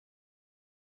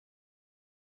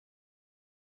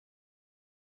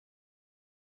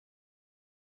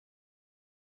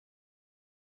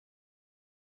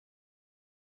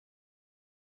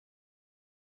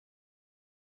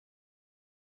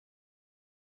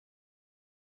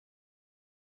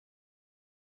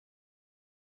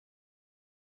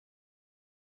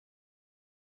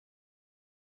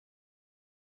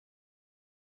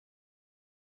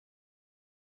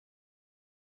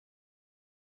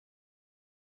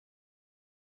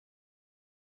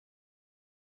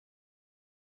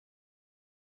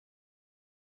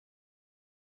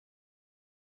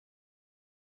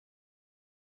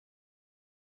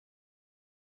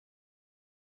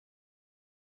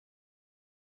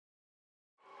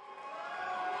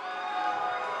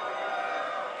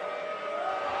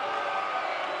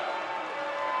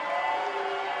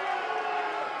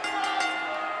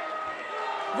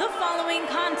following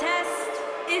contest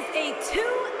is a 2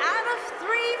 out of 3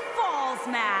 falls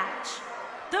match.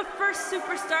 The first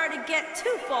superstar to get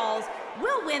 2 falls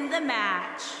will win the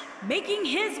match. Making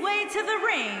his way to the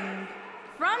ring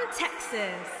from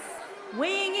Texas,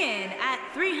 weighing in at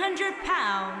 300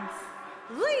 pounds,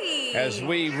 Lee. As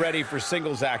we ready for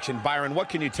singles action, Byron, what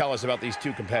can you tell us about these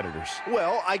 2 competitors?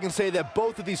 Well, I can say that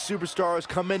both of these superstars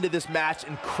come into this match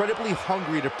incredibly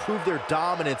hungry to prove their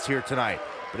dominance here tonight.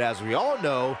 But as we all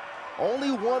know,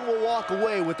 only one will walk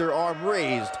away with their arm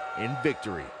raised in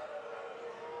victory.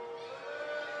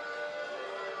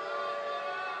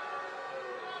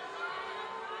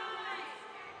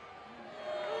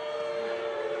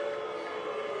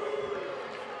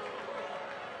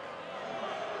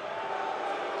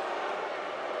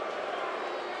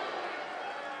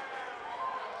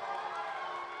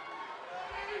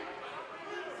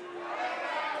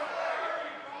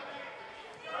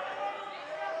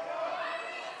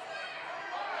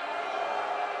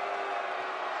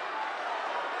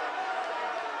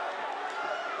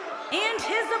 And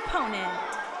his opponent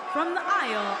from the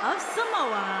Isle of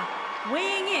Samoa,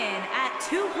 weighing in at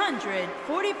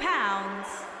 240 pounds,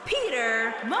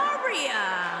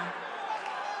 Maivia.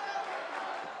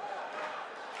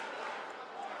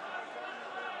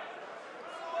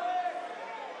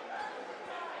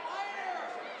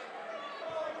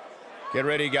 Get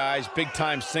ready, guys.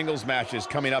 Big-time singles matches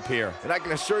coming up here. And I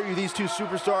can assure you these 2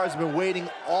 superstars have been waiting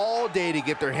all day to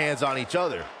get their hands on each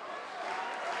other.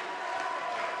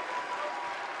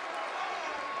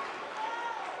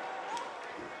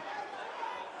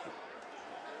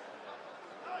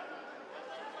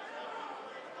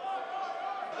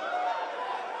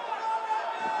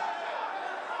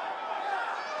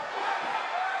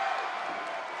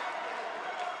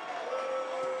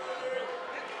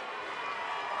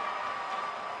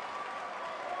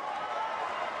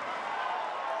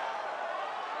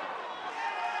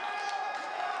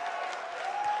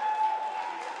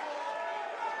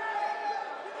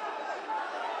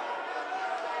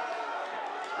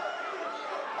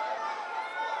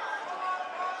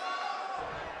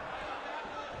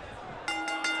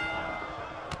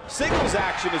 Singles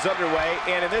action is underway,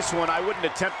 and in this one, I wouldn't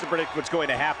attempt to predict what's going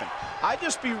to happen. I'd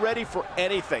just be ready for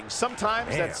anything.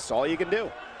 Sometimes that's all you can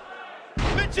do.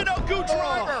 Michinoku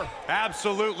driver!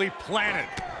 Absolutely planted.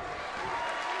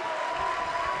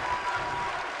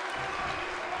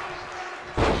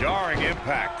 Jarring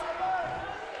impact.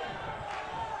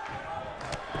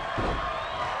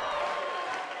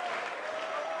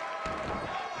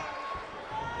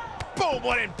 Boom,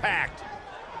 what impact!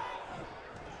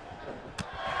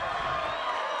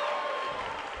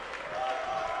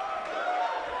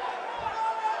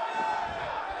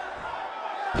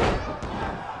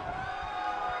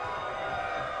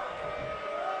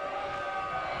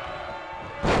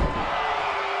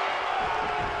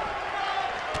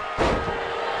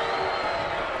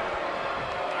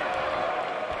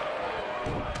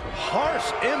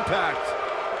 Harsh impact.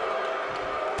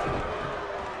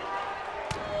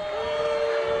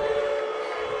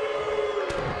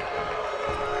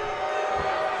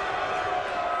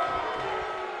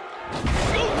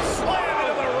 Slam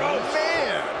into the ropes.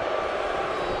 Man.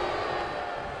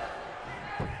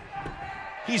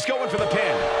 He's going for the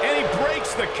pin, and he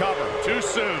breaks the cover. Too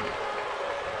soon.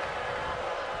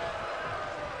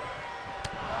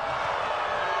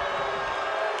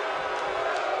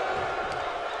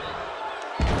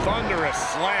 Thunderous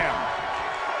slam.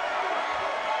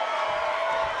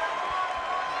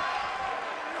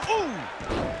 Ooh!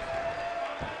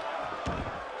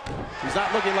 He's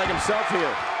not looking like himself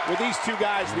here. With these 2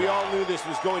 guys, we all knew this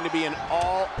was going to be an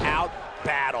all-out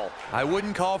battle. I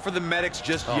wouldn't call for the medics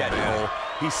just yet, Cole.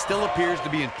 He still appears to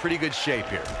be in pretty good shape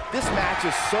here. This match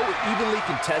is so evenly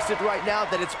contested right now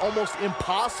that it's almost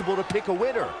impossible to pick a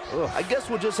winner. I guess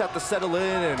we'll just have to settle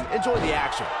in and enjoy the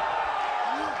action.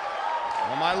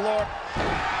 Oh, my Lord.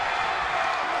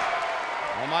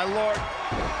 Oh, my Lord.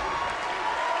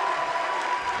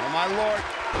 Oh, my Lord.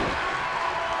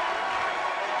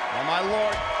 Oh, my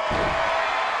Lord.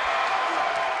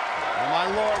 Oh, my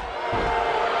Lord.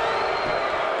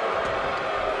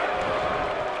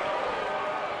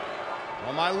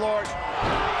 Oh, my Lord.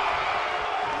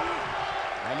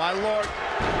 Oh, my Lord.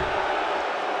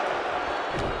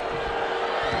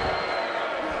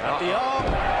 At the arm.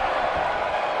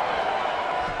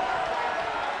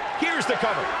 Here's the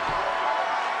cover.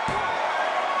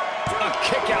 A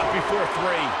kick out before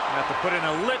 3. Have to put in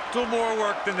a little more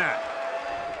work than that.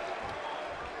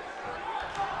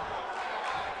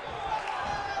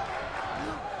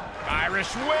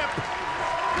 Irish whip.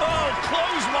 Oh,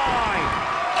 clothesline.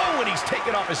 Oh, when he's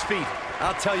taken off his feet.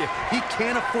 I'll tell you, he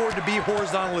can't afford to be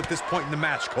horizontal at this point in the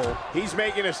match, Cole. He's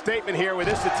making a statement here with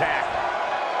this attack.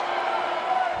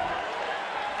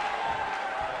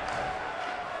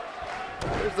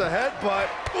 There's the headbutt.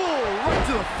 Ooh, right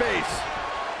to the face.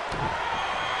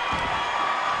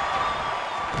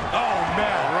 Oh,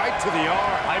 man, right to the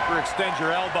arm. Hyperextend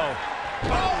your elbow.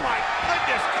 Oh, my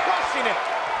goodness, crushing it.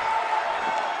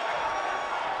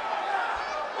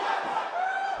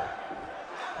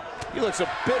 He looks a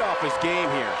bit off his game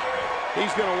here.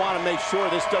 He's going to want to make sure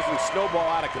this doesn't snowball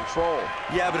out of control.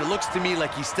 Yeah, but it looks to me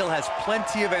like he still has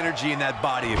plenty of energy in that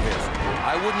body of his.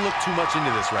 I wouldn't look too much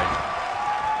into this right now.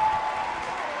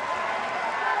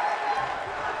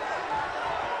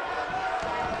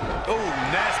 Oh,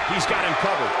 nasty. He's got him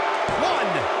covered. One.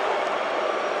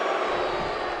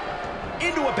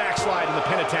 Into a backslide in the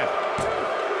pin attempt.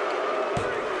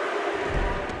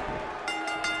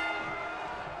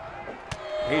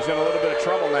 He's in a little bit of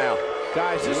trouble now.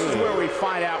 Guys, this is where we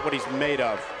find out what he's made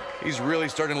of. He's really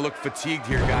starting to look fatigued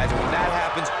here, guys. When that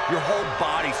happens, your whole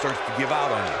body starts to give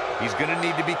out on you. He's going to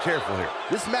need to be careful here.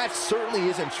 This match certainly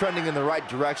isn't trending in the right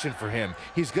direction for him.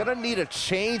 He's going to need a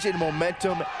change in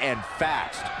momentum and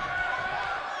fast.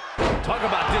 Talk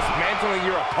about dismantling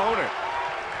your opponent.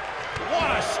 What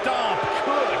a stomp.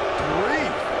 Good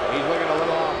grief. He's looking a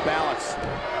little off balance.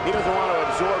 He doesn't want to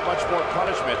absorb much more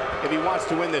punishment if he wants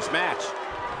to win this match.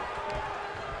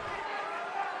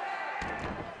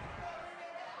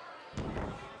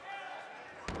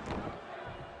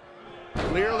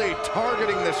 Clearly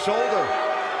targeting the shoulder.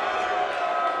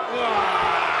 Oh,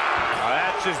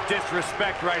 that's just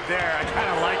disrespect right there. I kind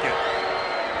of like it.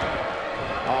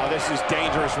 Oh, this is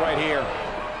dangerous right here.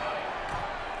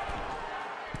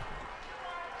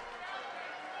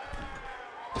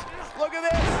 Look at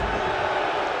this.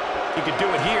 He could do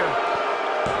it here.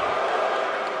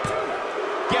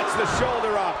 Gets the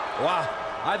shoulder up. Wow,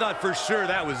 I thought for sure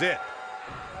that was it.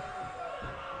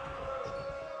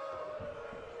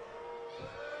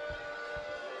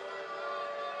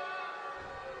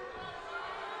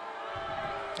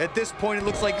 At this point, it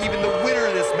looks like even the winner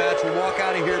of this match will walk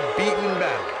out of here beaten and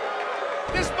battered.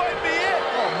 This might be it.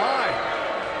 Oh, my.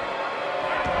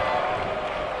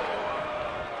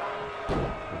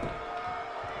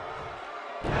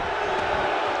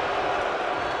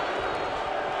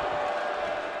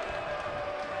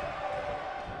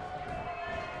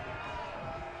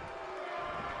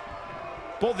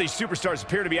 Both these superstars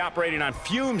appear to be operating on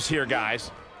fumes here, guys.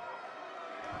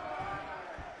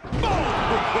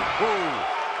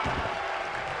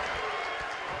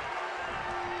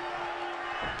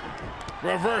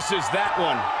 Reverses that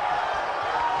one.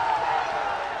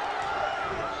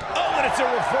 Oh, and it's a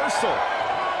reversal.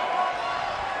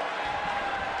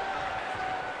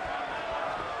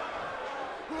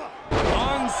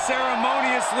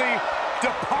 Unceremoniously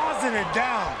deposited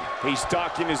down. He's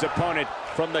stalking his opponent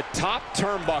from the top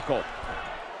turnbuckle.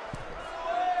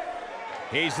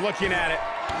 He's looking at it.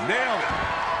 Nailed it.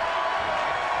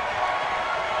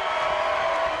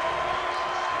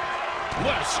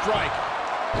 What a strike.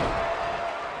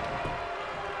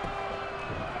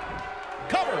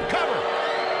 Cover, cover.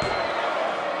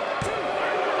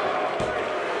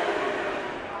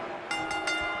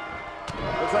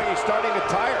 Looks like he's starting to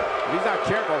tire. If he's not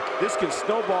careful, this can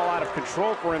snowball out of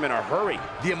control for him in a hurry.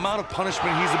 The amount of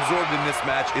punishment he's absorbed in this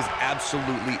match is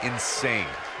absolutely insane.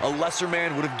 A lesser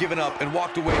man would have given up and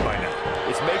walked away by now.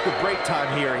 It's make or break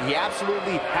time here, and he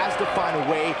absolutely has to find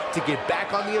a way to get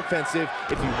back on the offensive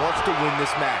if he wants to win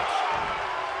this match.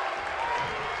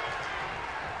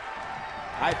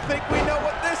 I think we know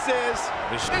what this is.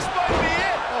 This might be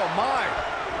it. Oh, my.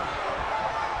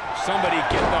 Somebody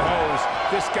get the hose.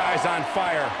 This guy's on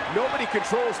fire. Nobody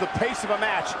controls the pace of a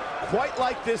match quite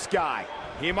like this guy.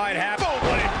 He might have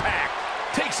what impact.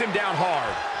 Takes him down hard.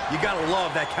 You gotta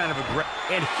love that kind of aggression.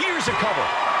 And here's a cover.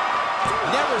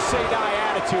 Never say die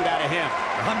attitude out of him.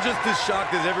 I'm just as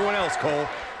shocked as everyone else, Cole.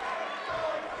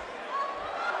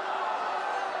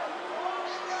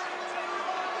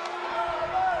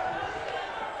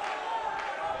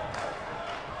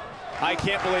 I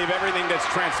can't believe everything that's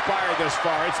transpired this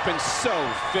far. It's been so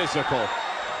physical.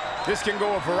 This can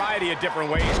go a variety of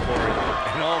different ways, Corey.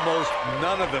 And almost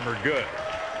none of them are good.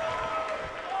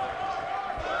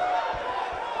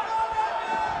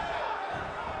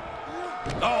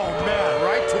 Oh, man,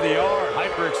 right to the arm.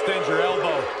 Hyperextend your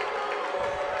elbow.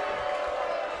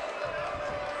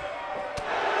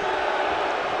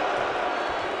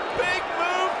 Big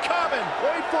move coming.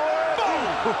 Wait for it.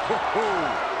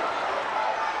 Boom!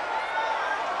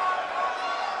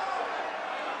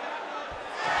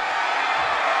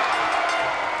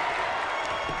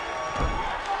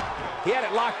 He had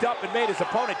it locked up and made his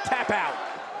opponent tap out.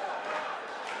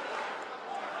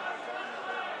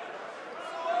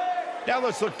 Now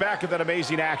let's look back at that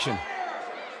amazing action.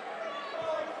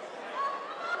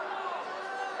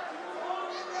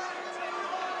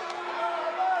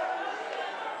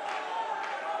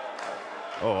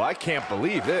 Oh, I can't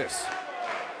believe this.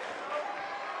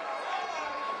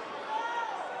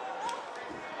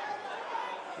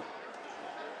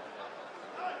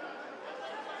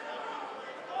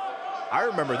 I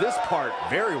remember this part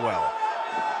very well.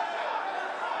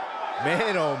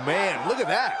 Man, oh man, look at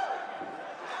that.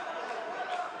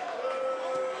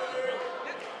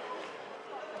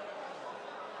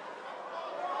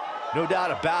 No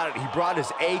doubt about it, he brought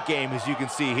his A game, as you can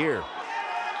see here.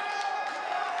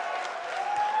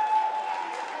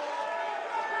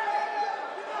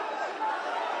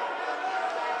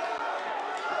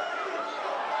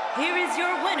 Here is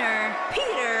your winner,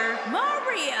 Peter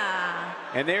Maivia.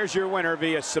 And there's your winner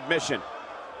via submission.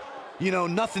 You know,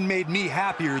 nothing made me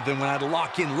happier than when I'd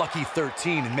lock in Lucky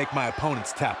 13 and make my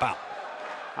opponents tap out.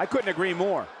 I couldn't agree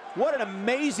more. What an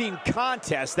amazing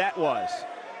contest that was.